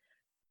way,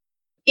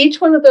 each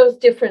one of those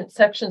different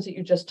sections that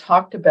you just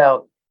talked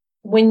about,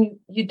 when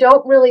you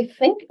don't really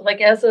think,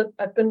 like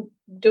I've been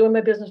doing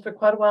my business for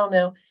quite a while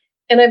now,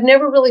 and I've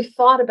never really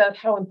thought about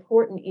how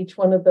important each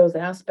one of those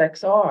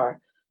aspects are.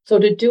 So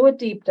to do a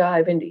deep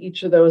dive into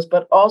each of those,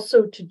 but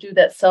also to do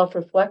that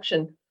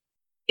self-reflection,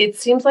 it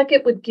seems like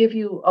it would give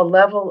you a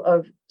level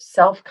of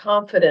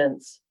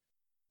self-confidence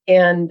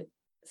and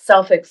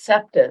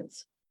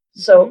self-acceptance, Hmm.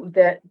 so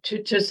that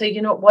to say,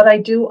 what I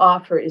do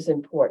offer is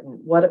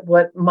important.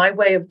 What my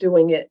way of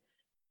doing it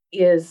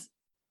is,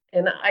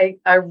 and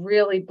I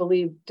really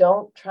believe,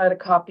 don't try to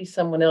copy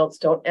someone else,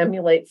 don't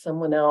emulate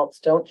someone else,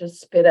 don't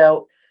just spit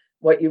out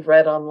what you've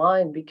read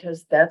online,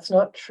 because that's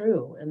not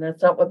true, and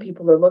that's not what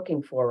people are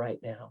looking for right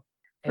now.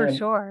 For And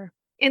sure.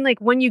 And like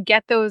when you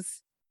get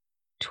those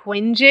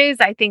twinges,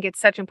 I think it's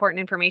such important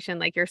information.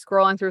 Like you're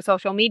scrolling through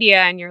social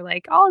media and you're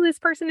like, oh, this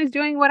person is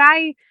doing what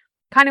I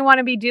kind of want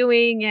to be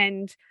doing.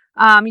 And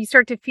you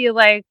start to feel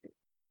like,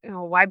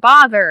 why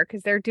bother?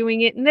 Because they're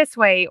doing it in this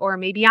way. Or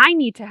maybe I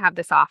need to have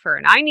this offer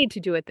and I need to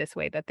do it this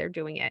way that they're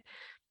doing it.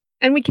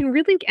 And we can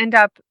really end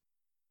up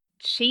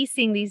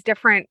chasing these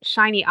different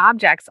shiny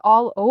objects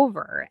all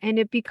over. And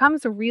it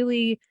becomes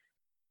really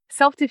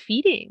self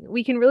defeating.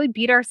 We can really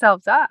beat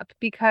ourselves up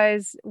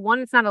because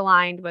one, it's not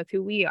aligned with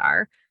who we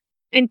are,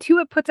 and two,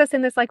 it puts us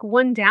in this like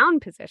one down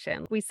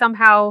position. We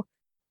somehow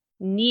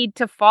need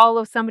to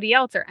follow somebody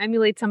else or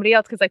emulate somebody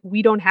else because like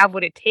we don't have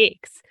what it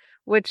takes,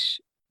 which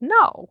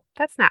no,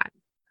 that's not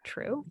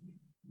true.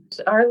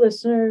 our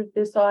listener,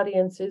 this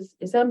audience is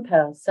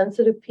empaths,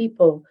 sensitive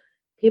people,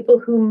 people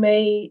who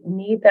may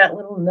need that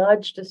little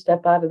nudge to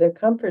step out of their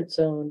comfort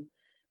zone.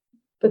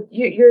 But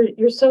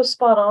you're so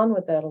spot on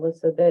with that,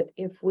 Alyssa, that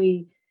if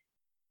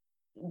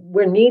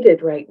we're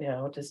needed right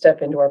now to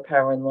step into our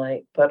power and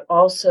light, but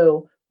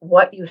also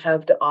what you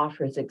have to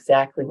offer is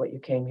exactly what you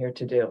came here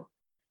to do.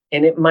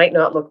 and it might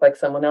not look like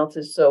someone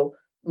else's. So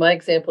my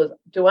example is,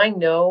 do I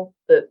know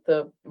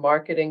the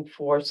marketing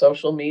for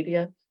social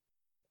media?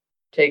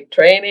 Take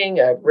training,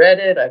 I've read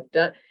it, I've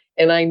done,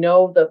 and I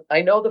know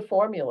the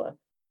formula.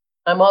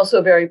 I'm also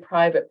a very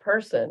private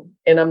person,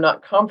 and I'm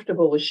not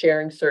comfortable with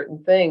sharing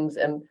certain things,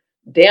 and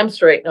damn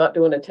straight not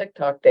doing a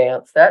TikTok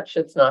dance. That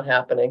shit's not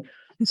happening.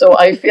 So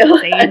I feel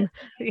Same.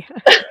 Yeah.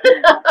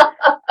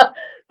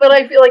 but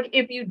I feel like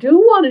if you do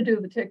want to do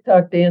the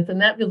TikTok dance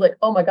and that feels like,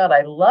 oh my God,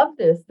 I love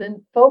this,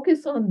 then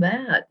focus on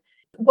that.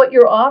 What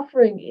you're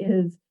offering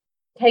is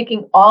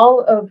taking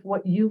all of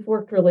what you've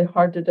worked really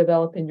hard to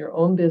develop in your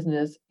own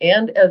business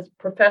and as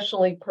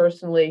professionally,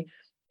 personally,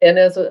 and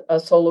as a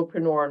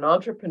solopreneur, an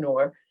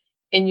entrepreneur,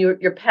 and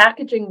you're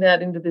packaging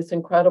that into this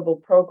incredible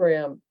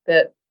program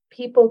that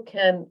people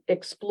can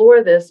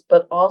explore this,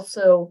 but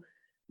also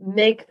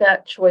make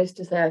that choice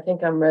to say, I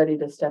think I'm ready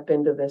to step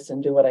into this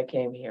and do what I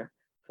came here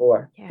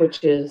for, Yeah.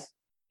 which is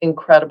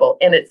incredible.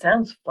 And it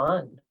sounds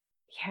fun.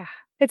 Yeah.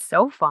 It's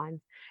so fun.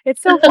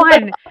 It's so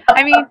fun.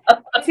 I mean,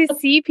 to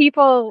see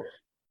people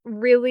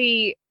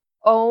really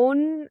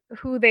own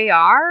who they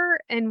are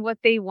and what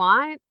they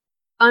want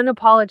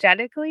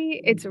unapologetically,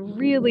 it's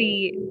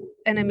really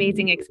an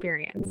amazing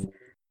experience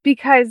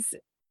because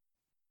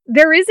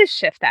there is a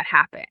shift that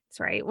happens,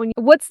 right?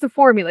 What's the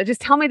formula?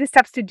 Just tell me the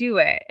steps to do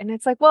it. And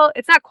it's like, well,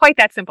 it's not quite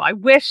that simple. I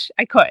wish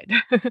I could,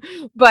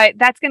 but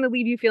that's going to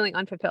leave you feeling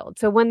unfulfilled.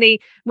 So when they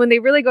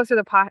really go through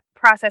the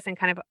process and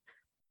kind of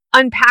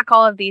unpack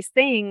all of these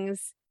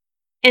things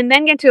and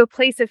then get to a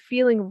place of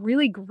feeling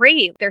really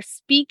great, they're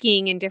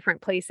speaking in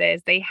different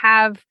places. They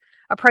have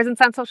a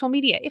presence on social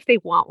media if they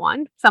want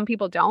one. Some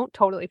people don't,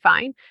 totally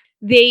fine.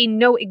 They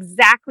know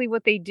exactly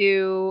what they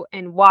do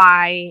and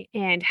why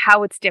and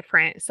how it's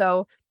different.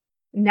 So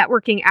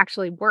networking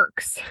actually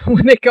works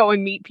when they go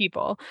and meet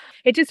people.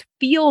 It just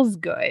feels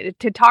good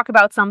to talk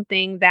about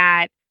something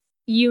that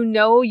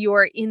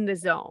you're in the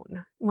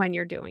zone when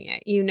you're doing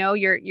it.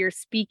 You're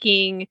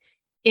speaking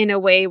in a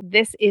way,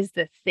 this is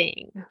the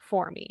thing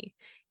for me.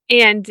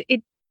 And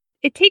it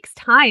takes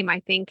time, I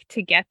think,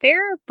 to get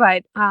there,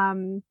 but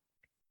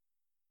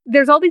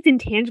there's all these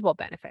intangible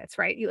benefits,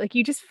 right?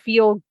 You just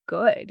feel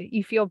good.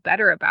 You feel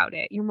better about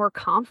it. You're more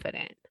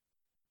confident.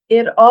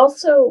 It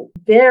also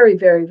very,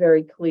 very,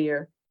 very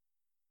clear.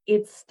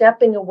 It's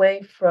stepping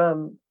away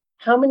from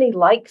how many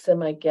likes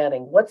am I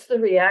getting? What's the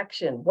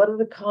reaction? What are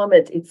the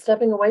comments? It's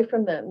stepping away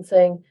from that and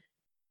saying,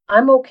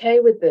 I'm okay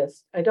with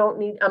this.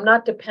 I'm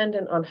not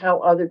dependent on how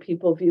other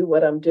people view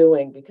what I'm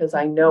doing because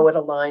I know it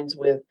aligns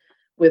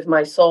with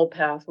my soul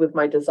path, with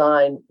my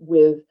design,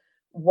 with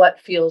what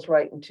feels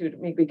right and true to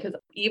me. Because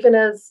even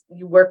as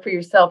you work for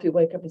yourself, you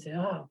wake up and say,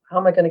 oh, how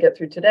am I going to get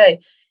through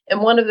today? And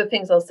one of the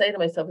things I'll say to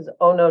myself is,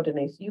 oh no,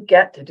 Denise, you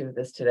get to do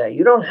this today.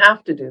 You don't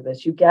have to do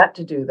this. You get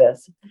to do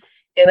this.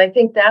 And I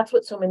think that's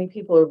what so many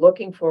people are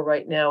looking for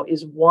right now,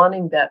 is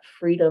wanting that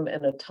freedom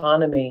and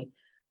autonomy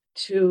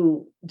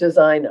to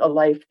design a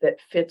life that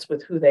fits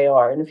with who they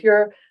are. And if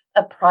you're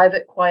a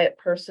private, quiet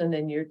person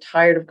and you're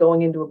tired of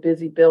going into a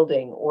busy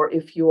building, or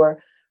if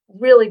you're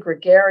really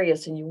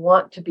gregarious and you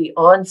want to be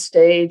on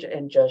stage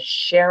and just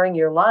sharing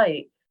your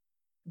light,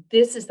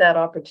 this is that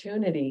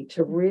opportunity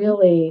to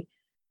really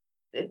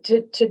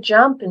to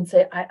jump and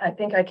say, I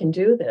think I can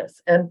do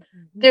this. And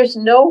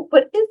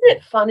but isn't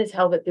it fun as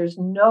hell that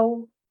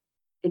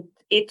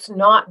it's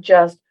not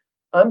just,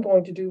 I'm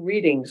going to do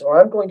readings,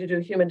 or I'm going to do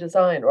human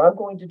design, or I'm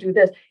going to do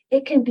this.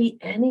 It can be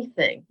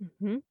anything.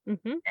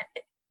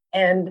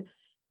 And,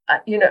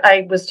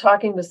 I was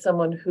talking with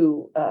someone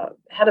who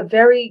had a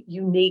very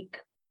unique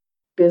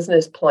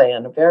business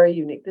plan,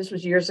 this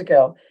was years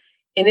ago.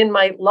 And in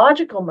my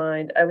logical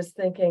mind, I was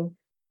thinking,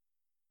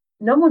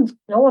 no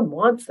one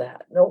wants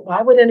that. No,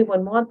 why would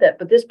anyone want that?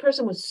 But this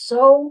person was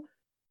so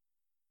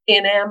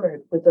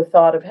enamored with the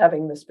thought of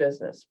having this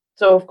business.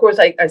 So of course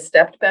I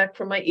stepped back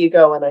from my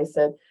ego and I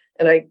said,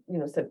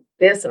 said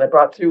this, and I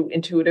brought through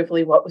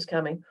intuitively what was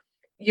coming.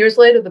 Years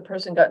later, the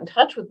person got in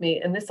touch with me,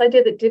 and this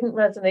idea that didn't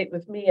resonate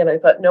with me, and I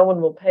thought, no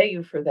one will pay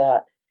you for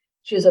that.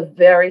 She has a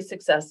very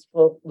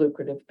successful,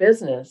 lucrative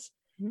business,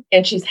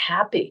 and she's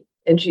happy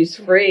and she's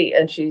free,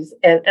 and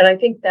and I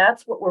think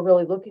that's what we're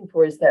really looking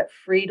for, is that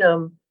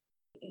freedom.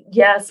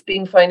 Yes,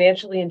 being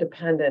financially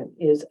independent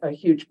is a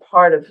huge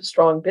part of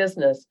strong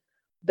business,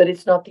 but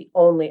it's not the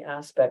only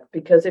aspect,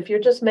 because if you're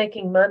just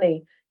making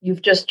money,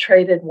 you've just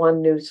traded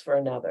one noose for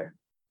another.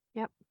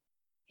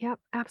 Yep,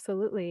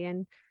 absolutely.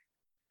 And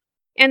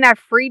that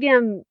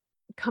freedom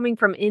coming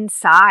from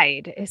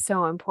inside is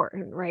so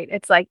important, right?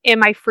 It's like,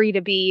 am I free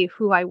to be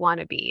who I want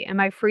to be? Am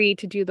I free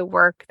to do the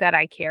work that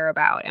I care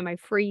about? Am I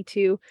free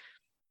to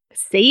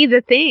say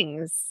the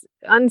things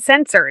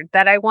uncensored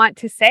that I want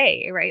to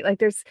say, right? Like,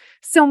 there's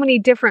so many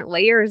different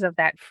layers of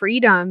that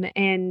freedom,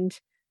 and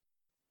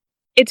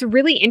it's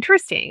really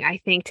interesting, I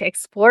think, to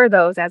explore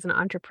those as an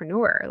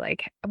entrepreneur.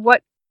 Like,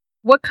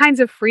 what kinds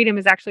of freedom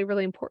is actually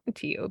really important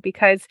to you?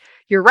 Because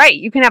you're right,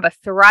 you can have a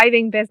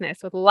thriving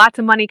business with lots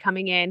of money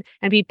coming in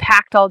and be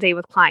packed all day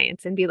with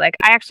clients and be like,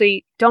 I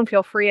actually don't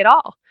feel free at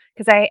all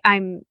because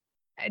I'm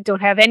I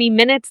don't have any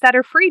minutes that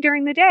are free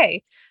during the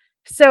day.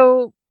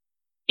 So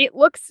it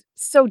looks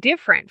so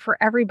different for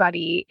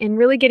everybody, and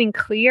really getting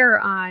clear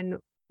on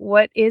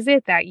what is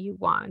it that you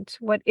want?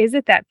 What is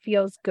it that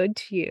feels good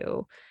to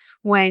you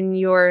when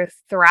you're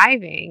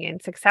thriving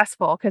and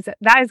successful? Because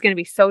that is going to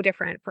be so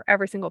different for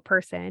every single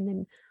person.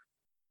 And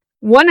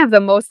one of the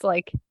most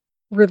like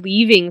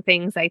relieving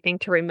things I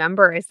think to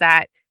remember is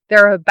that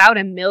there are about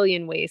a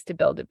million ways to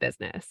build a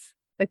business.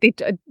 Like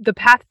the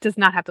path does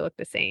not have to look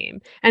the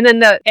same. And then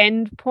the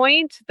end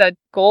point, the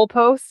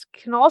goalpost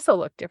can also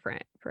look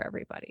different for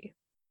everybody.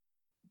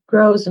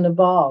 Grows and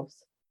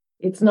evolves.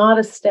 It's not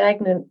a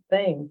stagnant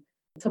thing.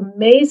 It's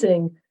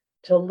amazing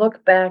to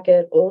look back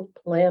at old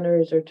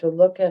planners or to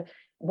look at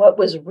what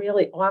was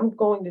really, oh, I'm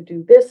going to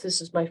do this.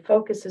 This is my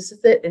focus. This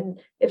is it. And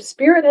if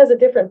spirit has a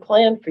different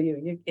plan for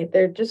you, if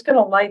they're just going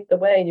to light the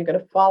way and you're going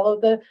to follow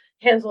the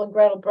Hansel and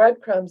Gretel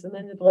breadcrumbs, and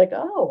then you're like,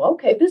 oh,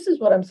 okay, this is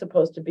what I'm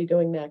supposed to be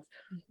doing next.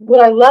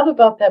 What I love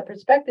about that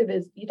perspective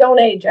is you don't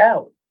age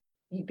out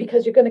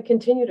because you're going to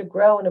continue to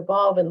grow and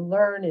evolve and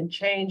learn and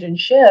change and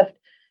shift,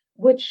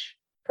 which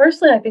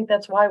personally, I think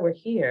that's why we're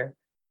here.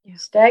 Yeah.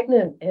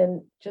 Stagnant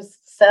and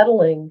just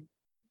settling.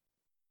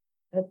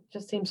 That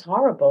just seems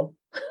horrible.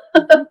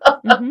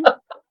 Mm-hmm.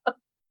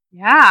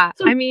 Yeah.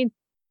 So, I mean,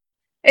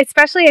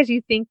 especially as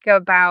you think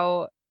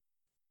about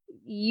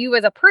you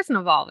as a person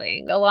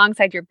evolving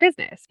alongside your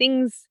business,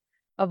 things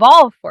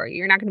evolve for you.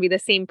 You're not going to be the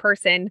same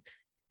person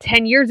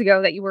 10 years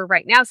ago that you were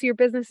right now. So your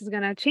business is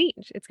going to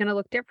change. It's going to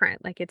look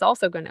different. Like it's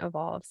also going to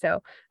evolve.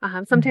 So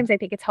sometimes I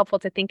think it's helpful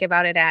to think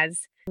about it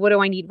as what do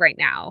I need right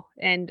now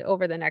and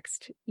over the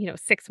next,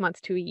 6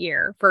 months to a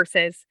year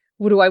versus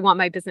what do I want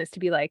my business to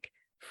be like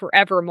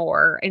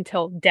forevermore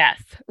until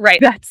death,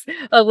 right? That's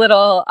a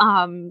little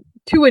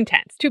too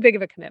intense, too big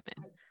of a commitment.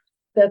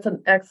 that's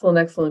an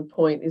excellent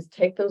point is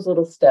take those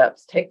little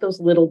steps, take those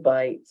little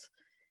bites.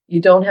 You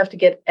don't have to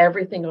get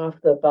everything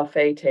off the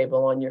buffet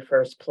table on your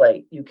first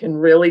plate. You can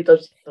really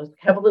just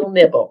have a little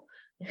nibble.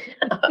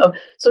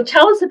 So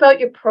tell us about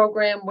your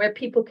program, where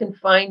people can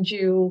find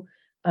you,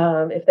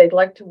 if they'd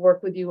like to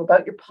work with you,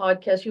 about your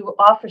podcast. You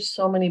offer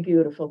so many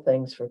beautiful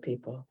things for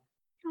people.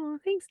 Oh,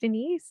 thanks,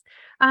 Denise.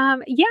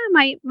 Yeah,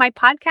 my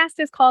podcast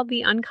is called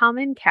The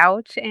Uncommon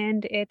Couch,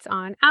 and it's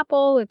on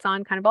Apple. It's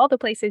on kind of all the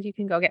places you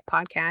can go get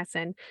podcasts,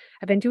 and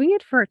I've been doing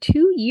it for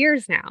 2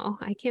 years now.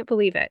 I can't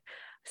believe it.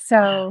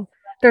 So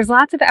there's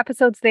lots of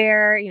episodes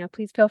there.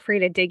 Please feel free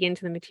to dig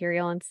into the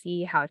material and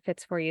see how it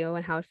fits for you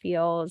and how it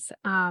feels.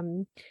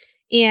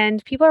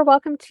 And people are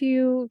welcome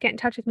to get in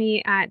touch with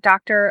me at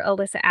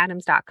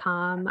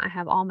dralyssaadams.com. I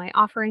have all my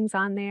offerings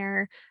on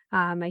there.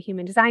 My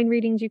human design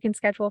readings you can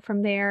schedule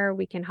from there.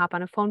 We can hop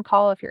on a phone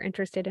call if you're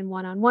interested in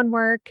one-on-one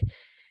work.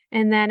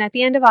 And then at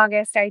the end of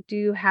August, I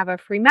do have a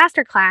free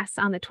masterclass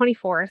on the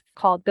 24th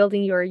called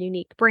Building Your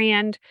Unique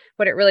Brand,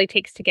 what it really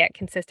takes to get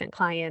consistent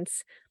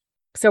clients.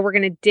 So we're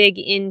going to dig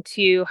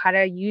into how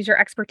to use your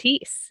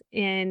expertise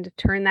and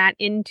turn that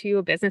into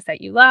a business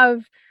that you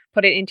love,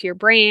 put it into your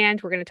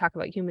brand. We're going to talk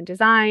about human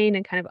design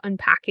and kind of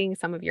unpacking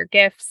some of your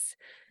gifts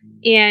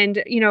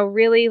and,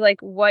 really like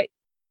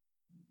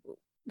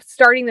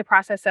starting the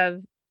process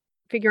of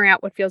figuring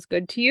out what feels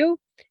good to you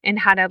and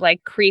how to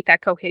like create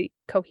that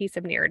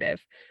cohesive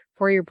narrative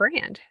for your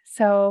brand.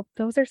 So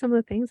those are some of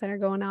the things that are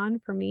going on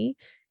for me.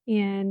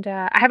 And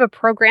I have a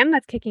program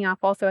that's kicking off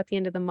also at the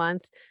end of the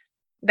month.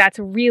 That's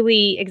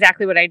really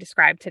exactly what I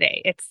described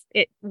today.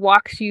 It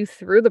walks you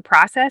through the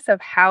process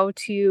of how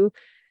to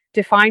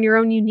define your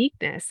own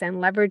uniqueness and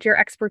leverage your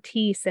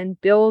expertise and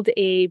build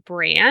a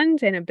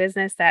brand and a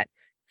business that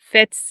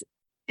fits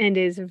and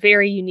is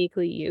very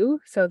uniquely you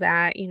so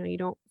that, you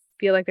don't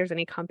feel like there's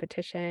any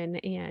competition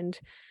and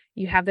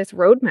you have this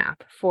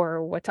roadmap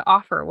for what to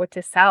offer, what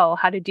to sell,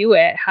 how to do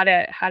it, how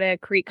to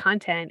create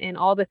content and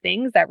all the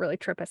things that really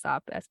trip us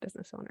up as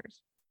business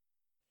owners.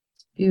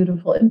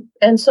 Beautiful.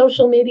 And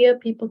social media,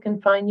 people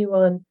can find you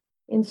on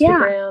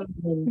Instagram.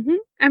 Yeah.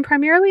 I'm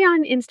primarily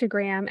on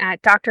Instagram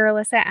at Dr.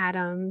 Alyssa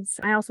Adams.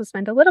 I also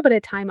spend a little bit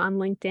of time on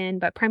LinkedIn,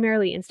 but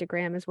primarily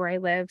Instagram is where I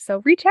live.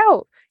 So reach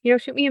out,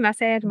 shoot me a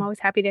message. I'm always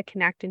happy to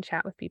connect and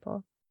chat with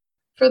people.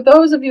 For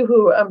those of you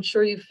who, I'm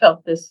sure you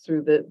felt this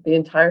through the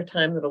entire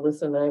time that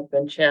Alyssa and I have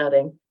been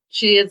chatting,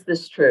 she is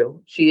this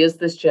true. She is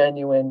this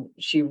genuine.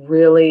 She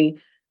really,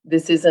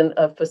 this isn't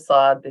a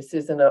facade. This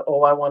isn't I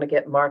want to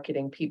get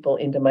marketing people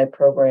into my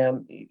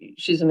program.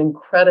 She's an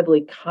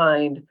incredibly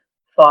kind,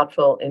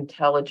 thoughtful,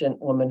 intelligent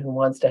woman who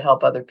wants to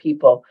help other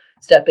people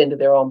step into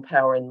their own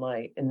power and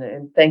light.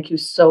 And thank you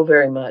so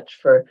very much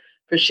for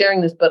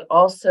sharing this. But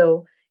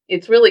also,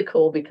 it's really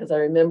cool because I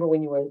remember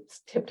when you were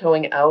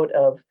tiptoeing out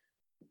of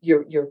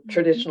your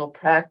traditional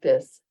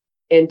practice,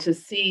 and to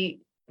see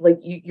like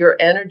your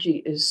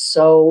energy is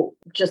so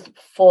just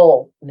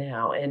full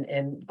now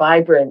and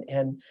vibrant,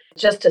 and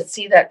just to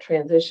see that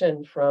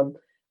transition from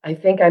I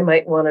think I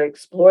might want to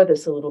explore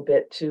this a little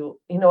bit to,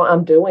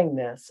 I'm doing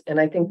this. And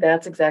I think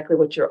that's exactly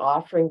what you're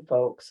offering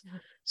folks.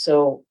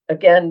 So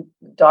again,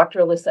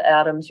 Dr. Alyssa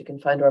Adams, you can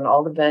find her on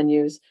all the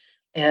venues.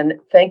 And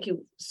thank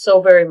you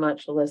so very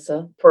much,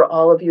 Alyssa, for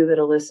all of you that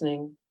are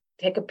listening.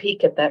 take a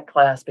peek at that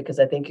class because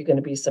I think you're going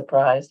to be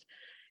surprised.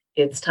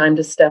 It's time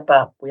to step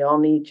up. We all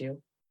need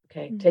you.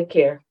 Okay, take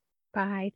care. Bye.